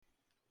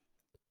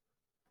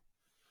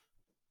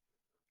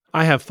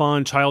I have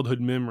fond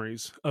childhood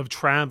memories of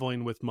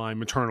traveling with my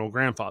maternal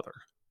grandfather.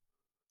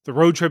 The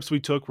road trips we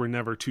took were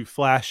never too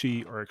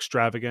flashy or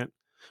extravagant.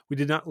 We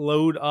did not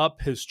load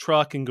up his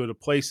truck and go to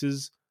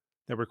places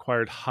that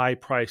required high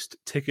priced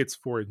tickets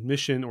for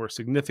admission or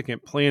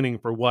significant planning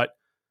for what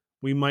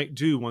we might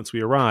do once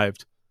we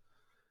arrived.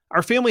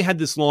 Our family had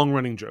this long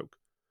running joke.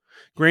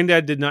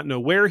 Granddad did not know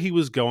where he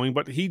was going,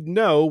 but he'd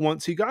know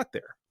once he got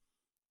there.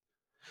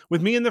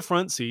 With me in the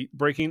front seat,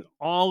 breaking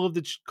all of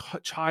the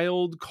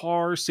child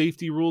car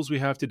safety rules we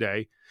have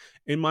today,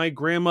 and my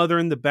grandmother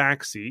in the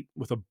back seat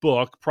with a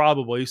book,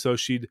 probably so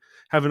she'd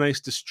have a nice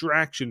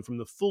distraction from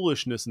the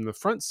foolishness in the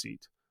front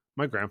seat,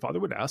 my grandfather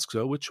would ask,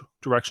 "So, which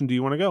direction do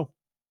you want to go?"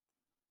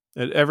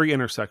 At every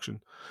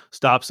intersection,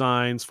 stop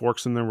signs,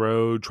 forks in the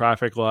road,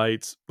 traffic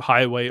lights,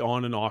 highway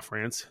on and off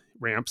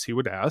ramps, he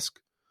would ask,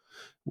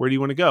 "Where do you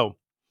want to go?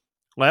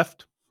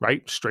 Left,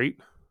 right, straight?"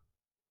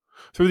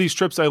 Through these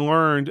trips, I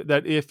learned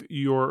that if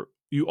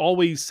you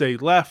always say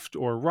left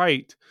or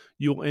right,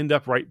 you'll end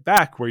up right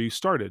back where you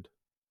started.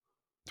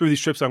 Through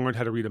these trips, I learned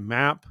how to read a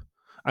map.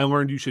 I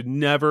learned you should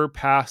never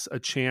pass a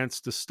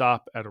chance to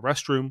stop at a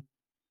restroom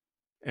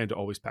and to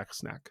always pack a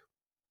snack.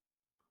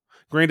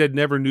 Granddad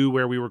never knew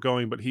where we were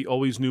going, but he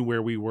always knew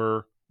where we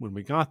were when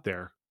we got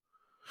there.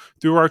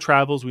 Through our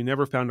travels, we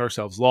never found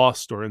ourselves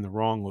lost or in the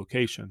wrong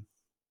location.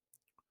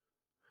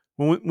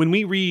 When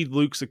we read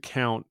Luke's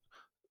account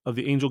of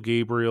the angel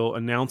Gabriel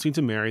announcing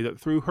to Mary that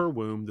through her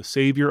womb the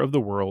Savior of the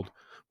world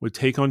would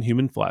take on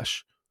human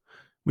flesh,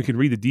 we can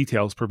read the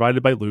details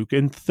provided by Luke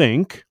and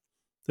think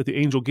that the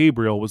angel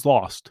Gabriel was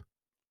lost.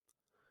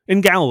 In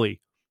Galilee,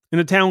 in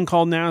a town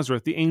called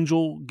Nazareth, the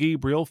angel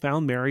Gabriel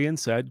found Mary and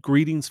said,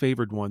 "Greetings,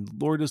 favored one, the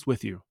Lord is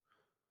with you.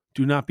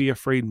 Do not be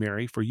afraid,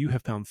 Mary, for you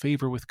have found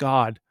favor with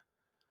God.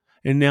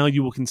 And now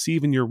you will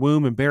conceive in your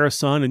womb and bear a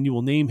son, and you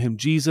will name him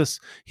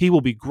Jesus. He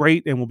will be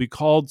great and will be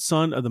called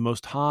Son of the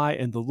Most High,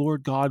 and the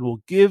Lord God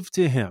will give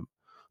to him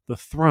the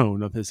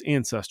throne of his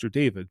ancestor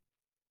David."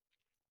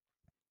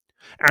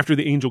 After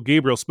the angel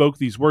Gabriel spoke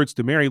these words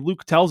to Mary,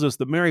 Luke tells us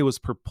that Mary was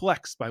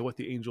perplexed by what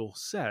the angel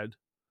said.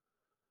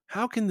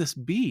 "How can this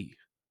be?"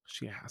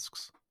 she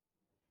asks.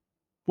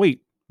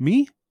 "Wait,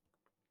 me?"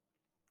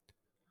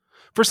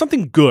 For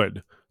something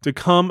good to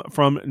come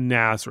from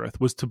Nazareth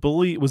was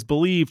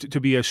believed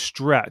to be a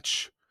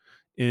stretch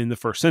in the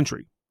first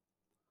century.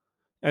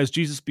 As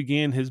Jesus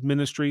began his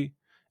ministry,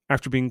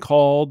 after being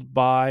called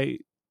by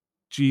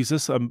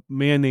Jesus, a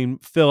man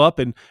named Philip,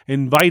 and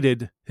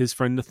invited his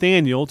friend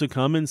Nathanael to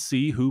come and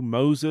see who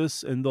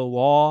Moses and the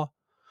law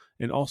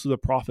and also the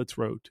prophets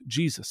wrote,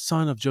 Jesus,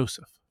 son of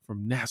Joseph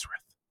from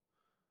Nazareth.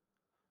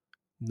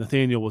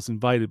 Nathanael was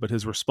invited, but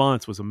his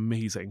response was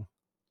amazing.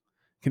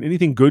 Can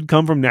anything good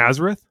come from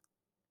Nazareth?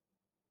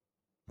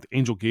 The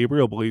angel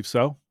Gabriel believed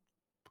so.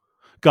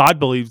 God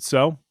believed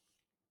so.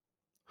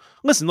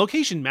 Listen,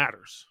 location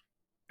matters.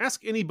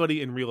 Ask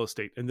anybody in real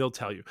estate and they'll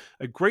tell you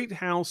a great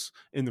house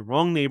in the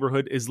wrong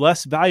neighborhood is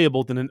less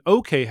valuable than an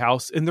okay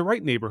house in the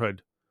right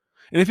neighborhood.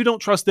 And if you don't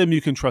trust them,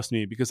 you can trust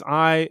me because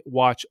I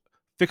watch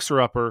Fixer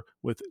Upper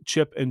with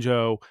Chip and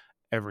Joe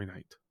every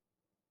night.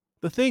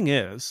 The thing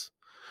is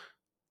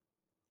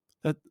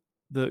that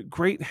the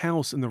great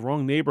house in the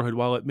wrong neighborhood,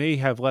 while it may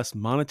have less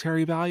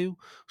monetary value,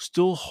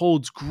 still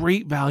holds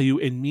great value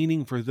and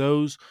meaning for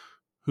those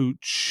who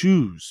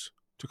choose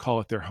to call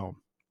it their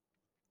home.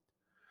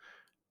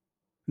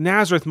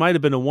 Nazareth might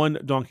have been a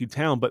one-donkey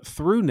town, but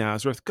through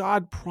Nazareth,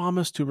 God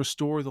promised to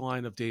restore the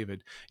line of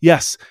David.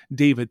 Yes,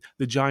 David,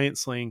 the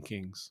giant-slaying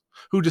kings,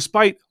 who,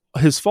 despite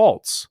his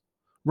faults,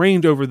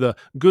 reigned over the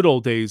good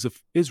old days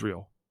of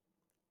Israel.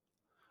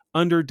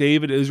 Under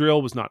David,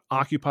 Israel was not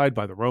occupied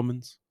by the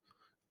Romans.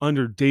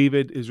 Under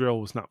David,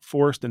 Israel was not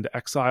forced into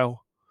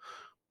exile.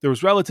 There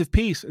was relative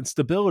peace and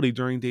stability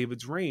during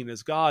David's reign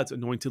as God's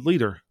anointed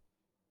leader.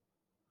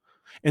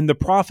 And the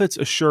prophets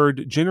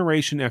assured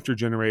generation after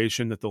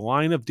generation that the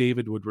line of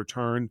David would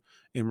return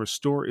and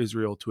restore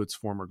Israel to its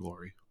former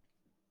glory.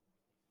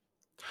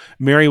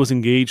 Mary was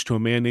engaged to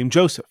a man named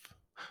Joseph.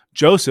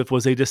 Joseph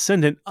was a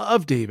descendant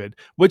of David,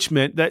 which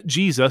meant that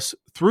Jesus,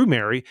 through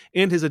Mary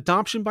and his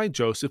adoption by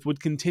Joseph, would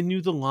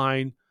continue the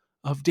line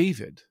of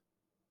David.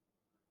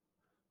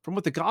 From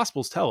what the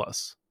Gospels tell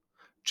us,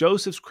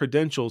 Joseph's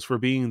credentials for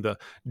being the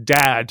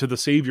dad to the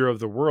Savior of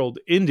the world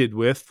ended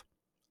with,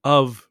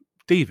 of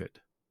David.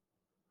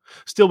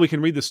 Still, we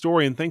can read the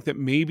story and think that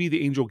maybe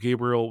the angel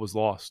Gabriel was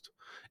lost.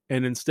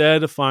 And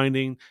instead of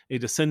finding a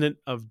descendant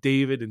of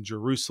David in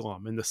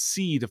Jerusalem and the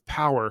seed of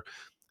power,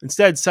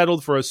 instead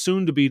settled for a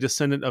soon-to-be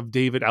descendant of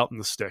David out in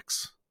the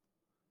sticks.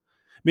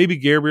 Maybe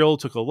Gabriel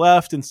took a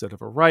left instead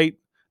of a right,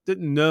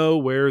 didn't know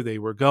where they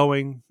were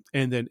going,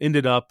 and then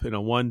ended up in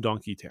a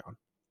one-donkey town.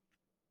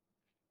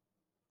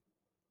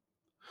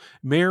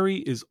 Mary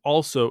is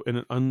also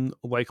an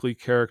unlikely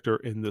character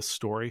in this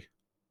story.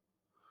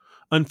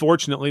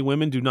 Unfortunately,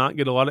 women do not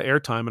get a lot of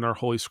airtime in our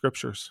Holy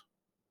Scriptures.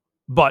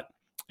 But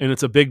And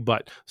it's a big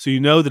but, so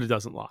you know that it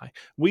doesn't lie.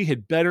 We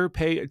had better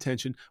pay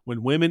attention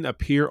when women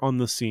appear on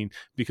the scene,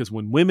 because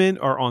when women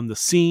are on the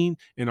scene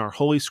in our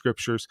holy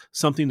scriptures,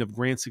 something of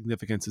grand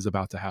significance is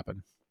about to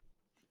happen.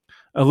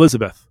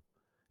 Elizabeth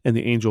and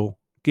the angel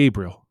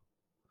Gabriel.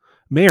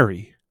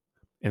 Mary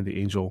and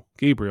the angel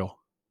Gabriel.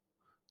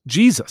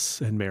 Jesus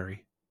and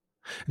Mary.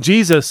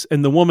 Jesus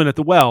and the woman at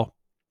the well.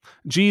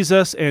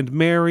 Jesus and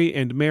Mary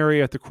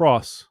at the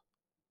cross.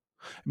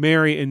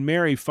 Mary and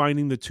Mary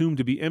finding the tomb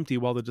to be empty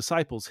while the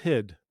disciples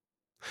hid.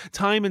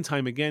 Time and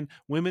time again,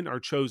 women are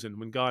chosen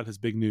when God has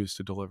big news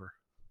to deliver.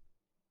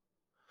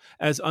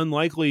 As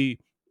unlikely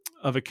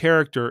of a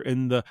character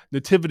in the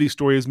nativity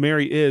story as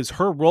Mary is,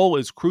 her role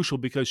is crucial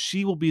because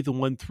she will be the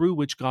one through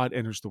which God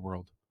enters the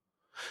world.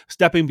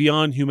 Stepping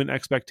beyond human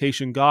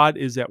expectation, God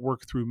is at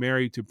work through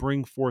Mary to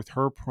bring forth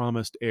her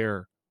promised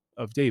heir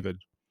of David.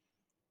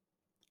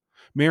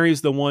 Mary is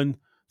the one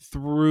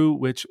through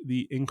which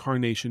the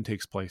incarnation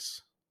takes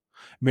place.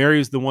 Mary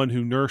is the one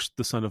who nursed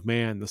the Son of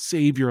Man, the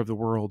Savior of the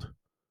world.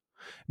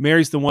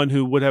 Mary's the one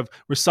who would have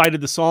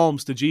recited the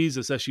Psalms to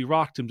Jesus as she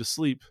rocked him to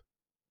sleep.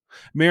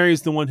 Mary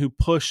is the one who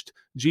pushed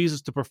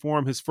Jesus to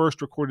perform his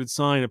first recorded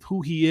sign of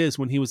who he is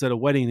when he was at a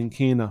wedding in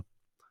Cana.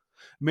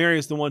 Mary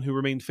is the one who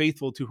remained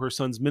faithful to her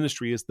son's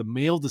ministry as the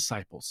male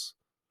disciples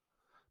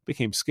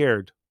became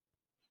scared,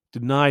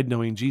 denied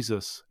knowing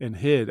Jesus, and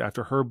hid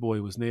after her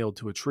boy was nailed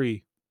to a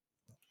tree.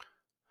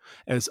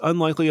 As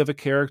unlikely of a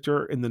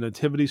character in the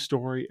nativity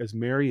story as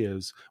Mary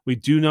is, we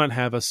do not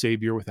have a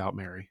Savior without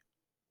Mary.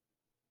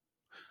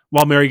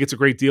 While Mary gets a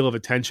great deal of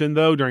attention,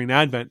 though, during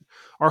Advent,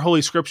 our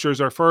Holy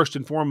Scriptures are first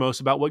and foremost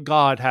about what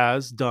God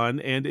has done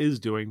and is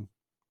doing.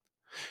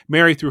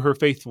 Mary, through her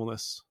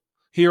faithfulness,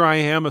 "Here I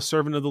am, a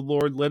servant of the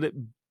Lord, let it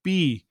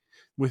be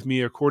with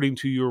me according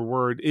to your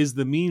word," is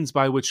the means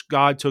by which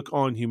God took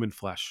on human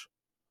flesh.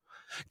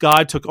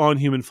 God took on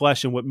human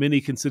flesh in what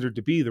many considered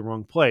to be the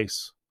wrong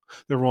place,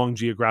 the wrong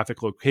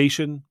geographic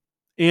location,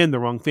 and the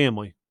wrong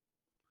family.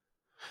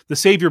 The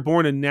Savior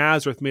born in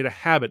Nazareth made a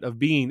habit of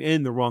being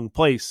in the wrong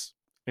place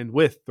and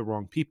with the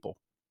wrong people.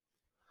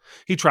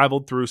 He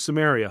traveled through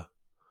Samaria,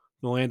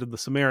 the land of the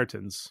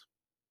Samaritans.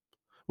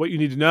 What you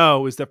need to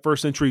know is that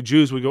first century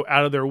Jews would go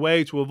out of their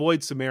way to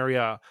avoid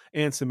Samaria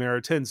and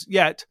Samaritans.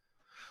 Yet,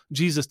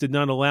 Jesus did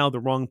not allow the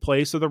wrong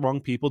place or the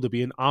wrong people to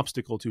be an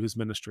obstacle to his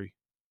ministry.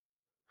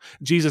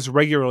 Jesus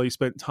regularly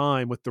spent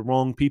time with the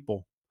wrong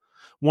people.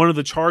 One of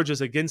the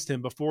charges against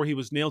him before he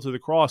was nailed to the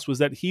cross was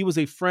that he was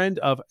a friend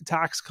of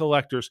tax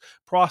collectors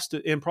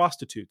and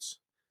prostitutes,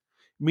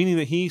 meaning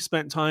that he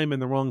spent time in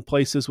the wrong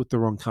places with the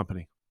wrong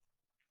company.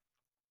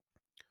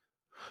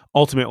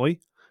 Ultimately,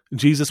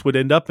 Jesus would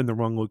end up in the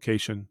wrong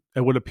location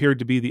at what appeared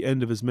to be the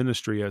end of his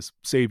ministry as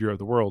Savior of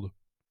the world.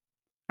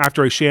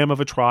 After a sham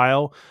of a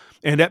trial,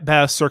 and at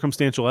best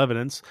circumstantial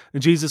evidence,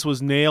 Jesus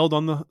was nailed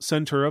on the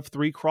center of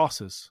 3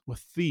 crosses, with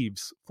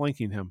thieves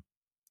flanking him.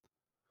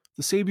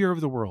 The Savior of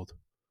the world,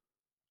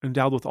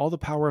 endowed with all the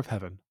power of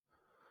heaven,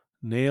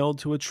 nailed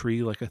to a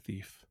tree like a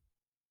thief.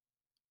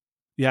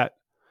 Yet,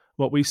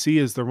 what we see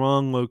as the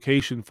wrong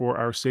location for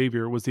our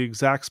Savior was the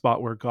exact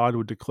spot where God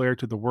would declare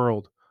to the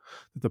world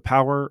that the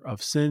power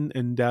of sin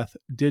and death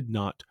did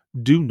not,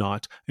 do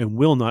not, and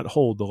will not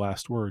hold the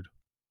last word.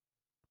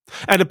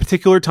 At a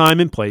particular time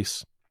and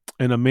place,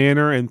 in a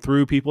manner and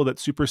through people that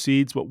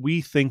supersedes what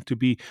we think to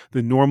be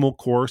the normal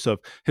course of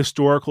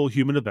historical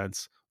human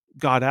events,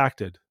 God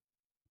acted,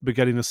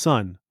 begetting a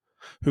Son,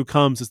 who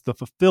comes as the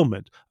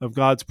fulfillment of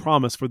God's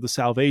promise for the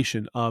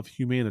salvation of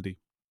humanity.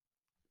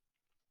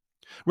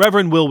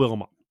 Reverend Will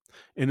Willimon,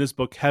 in his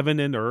book Heaven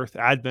and Earth,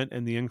 Advent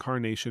and the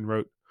Incarnation,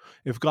 wrote,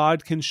 "If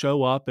God can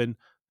show up in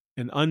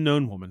an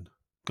unknown woman,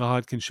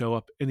 God can show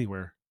up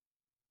anywhere,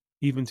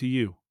 even to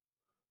you,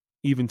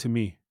 even to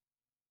me,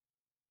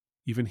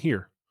 even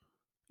here,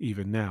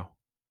 even now."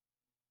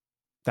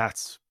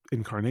 That's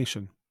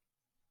incarnation.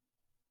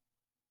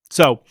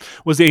 So,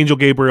 was the angel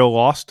Gabriel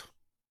lost?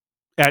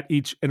 At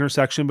each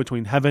intersection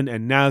between heaven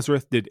and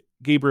Nazareth, did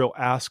Gabriel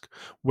ask,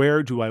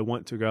 "Where do I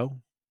want to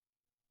go?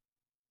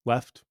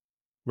 Left,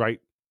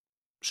 right,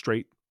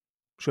 straight?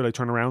 Should I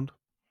turn around?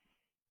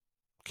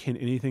 Can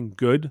anything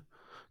good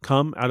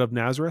come out of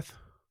Nazareth?"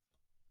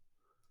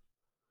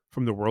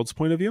 From the world's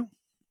point of view,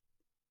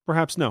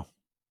 perhaps no.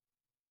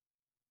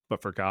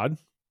 But for God,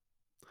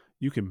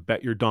 you can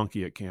bet your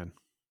donkey it can.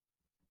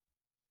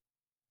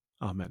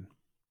 Amen.